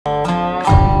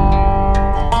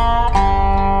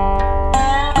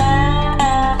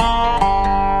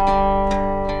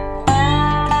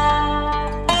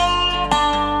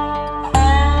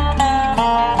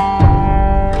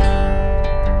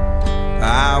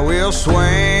will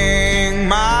swing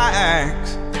my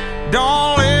axe.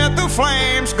 Don't let the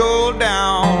flames go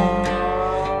down.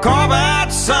 Carve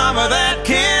out some of that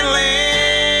kindling.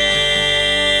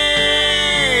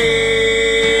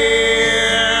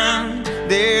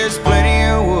 There's plenty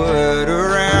of wood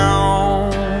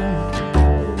around.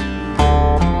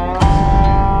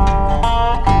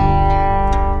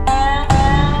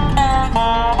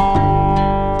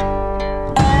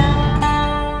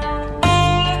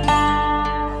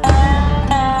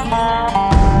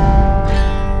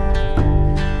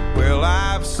 Well,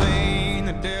 I've seen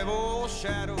the devil's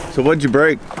shadow. So what'd you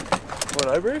break? What,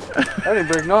 I break? I didn't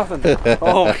break nothing.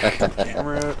 Oh,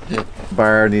 camera.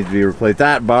 Bar needs to be replaced.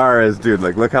 That bar is, dude,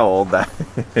 like, look how old that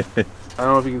is. I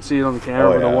don't know if you can see it on the camera,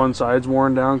 Oh, but yeah. the one side's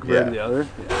worn down compared to the other.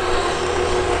 Yeah.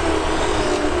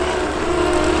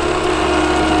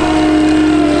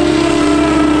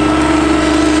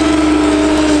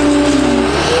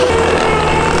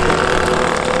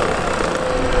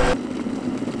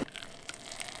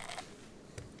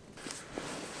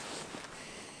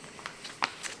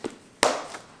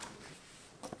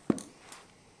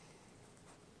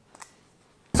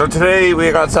 So today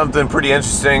we got something pretty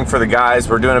interesting for the guys.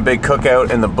 We're doing a big cookout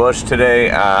in the bush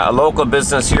today. A local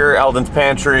business here, Eldon's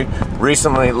Pantry,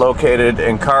 recently located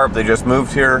in Carp. They just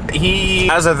moved here.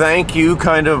 He, as a thank you,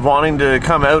 kind of wanting to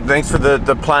come out. Thanks for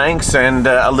the planks and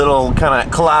a little kind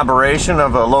of collaboration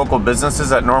of local businesses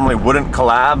that normally wouldn't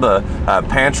collab. A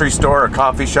pantry store, a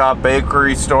coffee shop,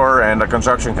 bakery store, and a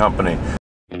construction company.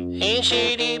 Ain't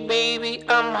shady, baby,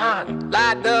 I'm hot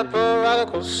like the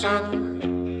prodigal son.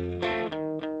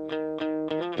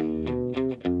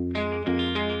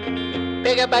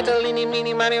 Big up Bartolini,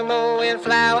 meeny, money, mo, and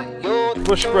flour.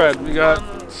 Bush spread. We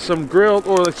got some grilled,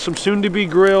 or like some soon-to-be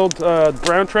grilled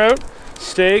brown trout,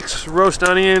 steaks, roast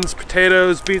onions,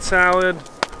 potatoes, beet salad,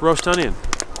 roast onion.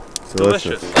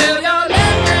 Delicious. Feel your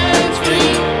left hand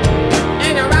free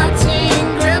and your right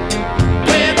hand grip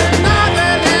with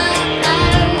another left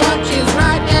hand watches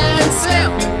right hand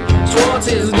slip. Schwartz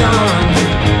is gone.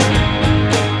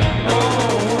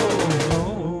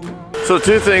 So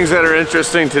two things that are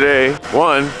interesting today.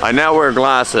 One, I now wear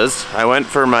glasses. I went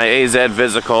for my AZ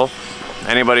Visical.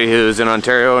 Anybody who's in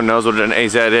Ontario knows what an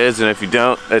AZ is, and if you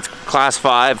don't, it's class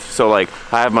 5. So like,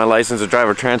 I have my license to drive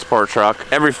a transport truck.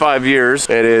 Every 5 years,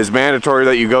 it is mandatory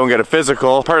that you go and get a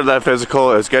physical. Part of that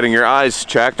physical is getting your eyes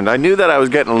checked, and I knew that I was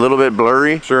getting a little bit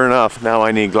blurry. Sure enough, now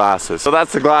I need glasses. So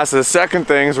that's the glasses. Second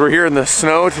thing is we're here in the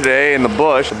snow today in the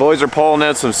bush. The boys are pulling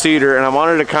out some cedar, and I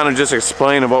wanted to kind of just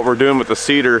explain what we're doing with the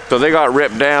cedar. So they got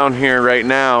ripped down here right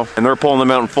now, and they're pulling them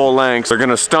out in full lengths. They're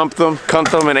gonna stump them, cut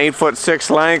them in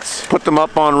 8'6" lengths, put them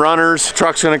up on runners.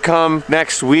 Truck's gonna come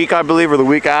next week, I believe, or the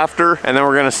week after, and then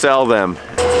we're gonna sell them.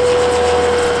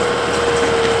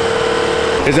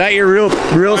 Is that your real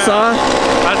saw?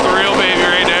 That's the real baby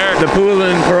right there. The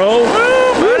Poulin Pro?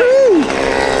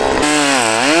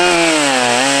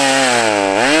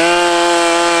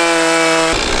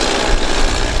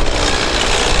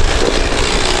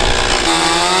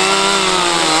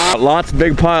 Lots,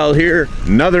 big pile here,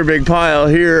 another big pile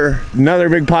here, another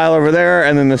big pile over there,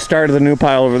 and then the start of the new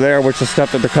pile over there, which is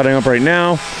stuff that they're cutting up right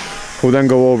now. We'll then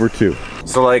go over to.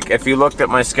 So like, if you looked at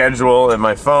my schedule and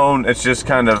my phone, it's just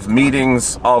kind of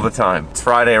meetings all the time. It's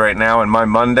Friday right now, and my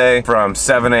Monday from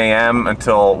 7 a.m.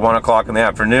 until 1 o'clock in the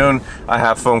afternoon, I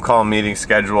have phone call meetings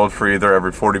scheduled for either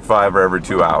every 45 or every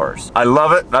 2 hours. I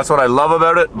love it. That's what I love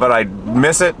about it, but I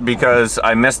miss it because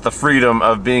I miss the freedom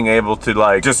of being able to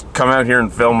like just come out here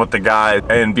and film with the guys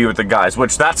and be with the guys,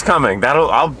 which that's coming.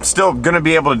 I'm still gonna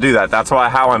be able to do that. That's how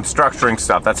I'm structuring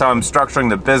stuff. That's how I'm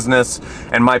structuring the business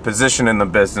and my position in the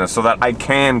business, so that I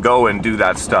can go and do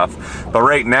that stuff. But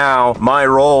right now, my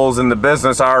roles in the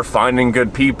business are finding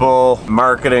good people,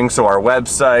 marketing, so our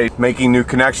website, making new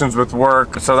connections with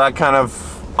work. So that kind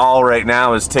of all right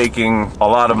now is taking a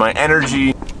lot of my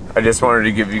energy. I just wanted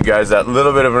to give you guys that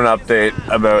little bit of an update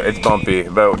about It's Bumpy,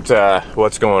 about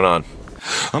what's going on.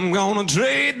 I'm gonna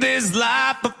trade this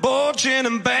life for fortune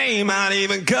and fame. I'd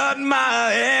even cut my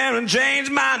hair and change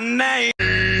my name.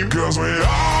 Cause we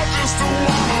all just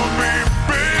wanna be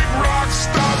big rock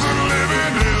stars and live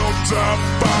in hilltop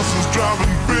bosses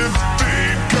driving 15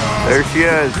 cars. There she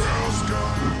is.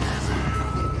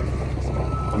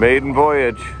 Maiden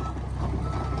voyage.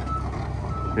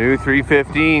 New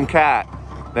 315 Cat.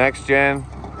 Next gen.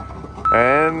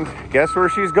 And guess where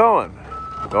she's going?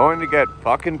 Going to get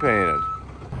fucking painted.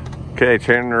 Okay,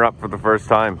 chaining her up for the first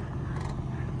time.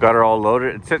 Got her all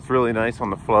loaded. It sits really nice on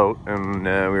the float, and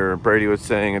Brady was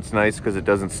saying it's nice because it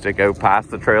doesn't stick out past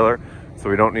the trailer, so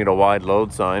we don't need a wide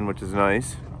load sign, which is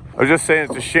nice. I was just saying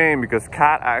it's a shame because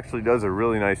Kat actually does a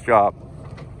really nice job.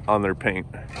 on their paint,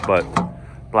 but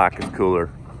black is cooler.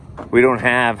 We don't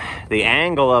have the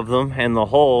angle of them, and the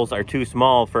holes are too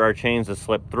small for our chains to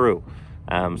slip through.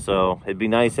 So it'd be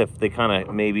nice if they kind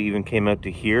of maybe even came out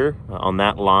to here on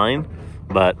that line,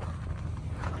 but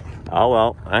oh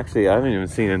well. Actually, I haven't even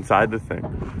seen inside the thing.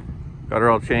 Got her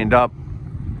all chained up.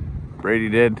 Brady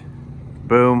did.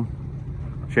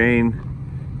 Boom. Chain.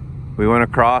 We went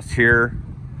across here,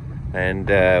 and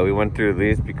we went through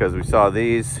these because we saw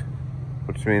these,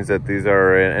 which means that these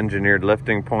are an engineered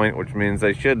lifting point, which means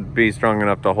they should be strong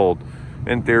enough to hold,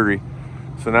 in theory.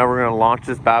 So now we're gonna launch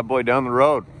this bad boy down the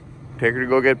road. Take her to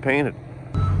go get painted.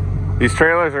 These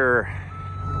trailers are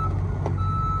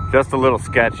just a little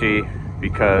sketchy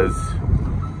because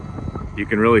you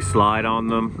can really slide on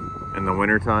them in the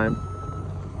wintertime.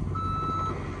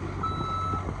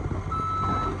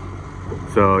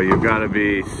 So you've got to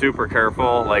be super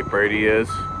careful, like Brady is,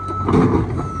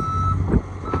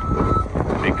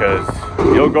 because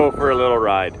you'll go for a little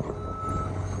ride.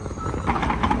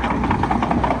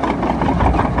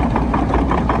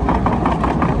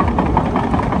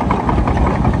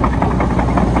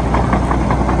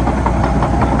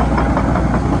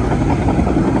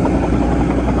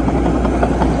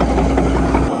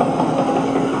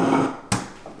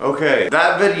 Okay,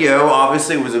 that video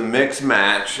obviously was a mixed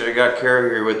match. I got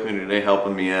Carrie here with me today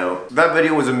helping me out. That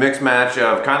video was a mixed match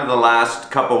of kind of the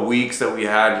last couple weeks that we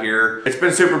had here. It's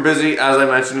been super busy, as I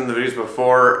mentioned in the videos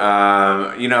before.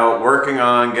 You know, working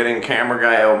on getting camera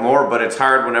guy out more, but it's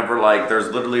hard whenever like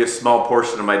there's literally a small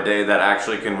portion of my day that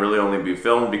actually can really only be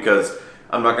filmed, because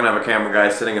I'm not gonna have a camera guy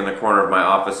sitting in the corner of my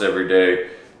office every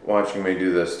day watching me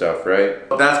do this stuff, right?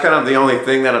 That's kind of the only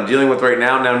thing that I'm dealing with right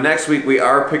now. Now next week we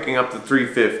are picking up the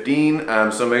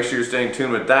 315, so make sure you're staying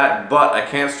tuned with that. But I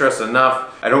can't stress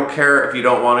enough, I don't care if you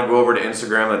don't want to go over to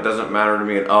Instagram, that doesn't matter to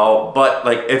me at all. But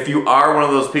like, if you are one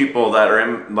of those people that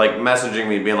are like messaging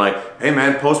me being like, hey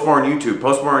man, post more on YouTube,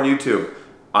 post more on YouTube.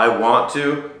 I want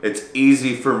to. It's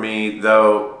easy for me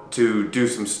though to do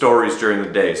some stories during the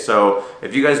day. So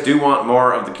if you guys do want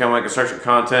more of the Chemway Construction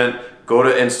content, go to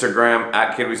Instagram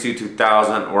at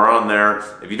KWC2000. We're on there.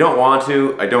 If you don't want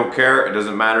to, I don't care. It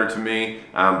doesn't matter to me.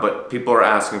 But people are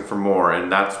asking for more, and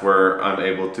that's where I'm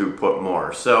able to put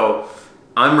more. So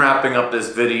I'm wrapping up this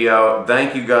video.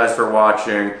 Thank you guys for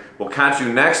watching. We'll catch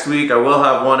you next week. I will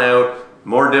have one out,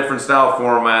 more different style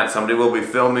format. Somebody will be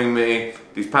filming me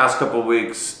these past couple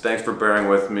weeks. Thanks for bearing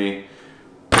with me.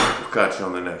 We'll catch you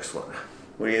on the next one.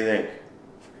 What do you think?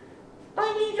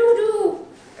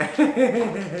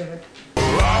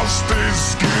 I'll stay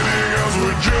skinny 'cause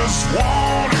we just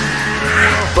want it.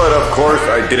 But of course,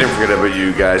 I didn't forget about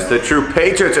you guys, the true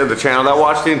patriots of the channel that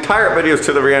watch the entire videos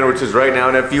to the very end, which is right now.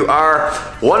 And if you are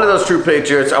one of those true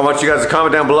patriots, I want you guys to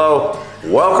comment down below,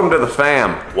 welcome to the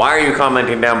fam. Why are you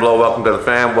commenting down below, welcome to the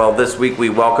fam? Well, this week we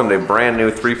welcomed a brand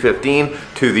new 315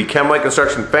 to the Chemway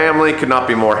Construction family. Could not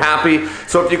be more happy.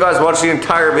 So if you guys watch the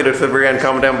entire video to the very end,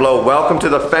 comment down below, welcome to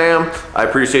the fam. I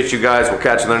appreciate you guys. We'll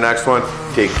catch you in the next one.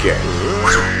 Take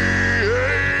care.